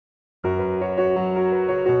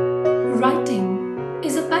Writing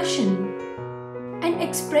is a passion, an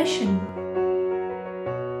expression,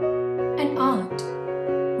 an art,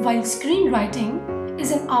 while screenwriting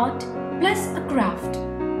is an art plus a craft.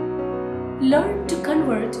 Learn to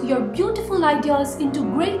convert your beautiful ideas into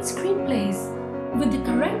great screenplays with the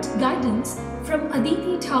correct guidance from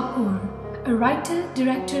Aditi Thakor, a writer,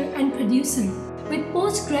 director and producer with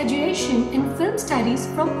post-graduation in film studies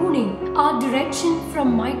from Pune, art direction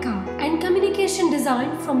from Micah and communication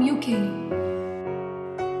design from UK.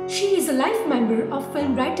 She is a life member of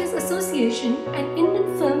Film Writers Association and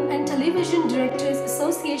Indian Film and Television Directors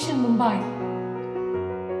Association, Mumbai.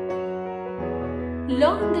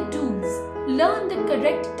 Learn the tools, learn the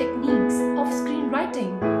correct techniques of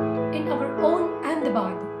screenwriting in our own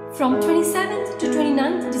Ahmedabad from 27th to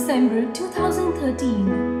 29th December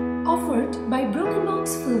 2013. Offered by Broken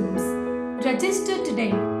Box Films. Register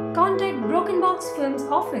today. Contact Broken Box Films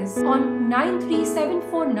office on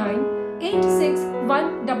 93749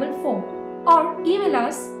 86144 or email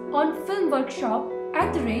us on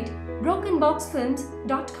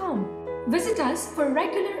filmworkshop@brokenboxfilms.com. Visit us for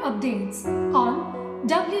regular updates on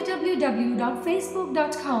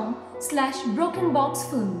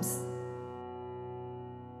www.facebook.com/brokenboxfilms.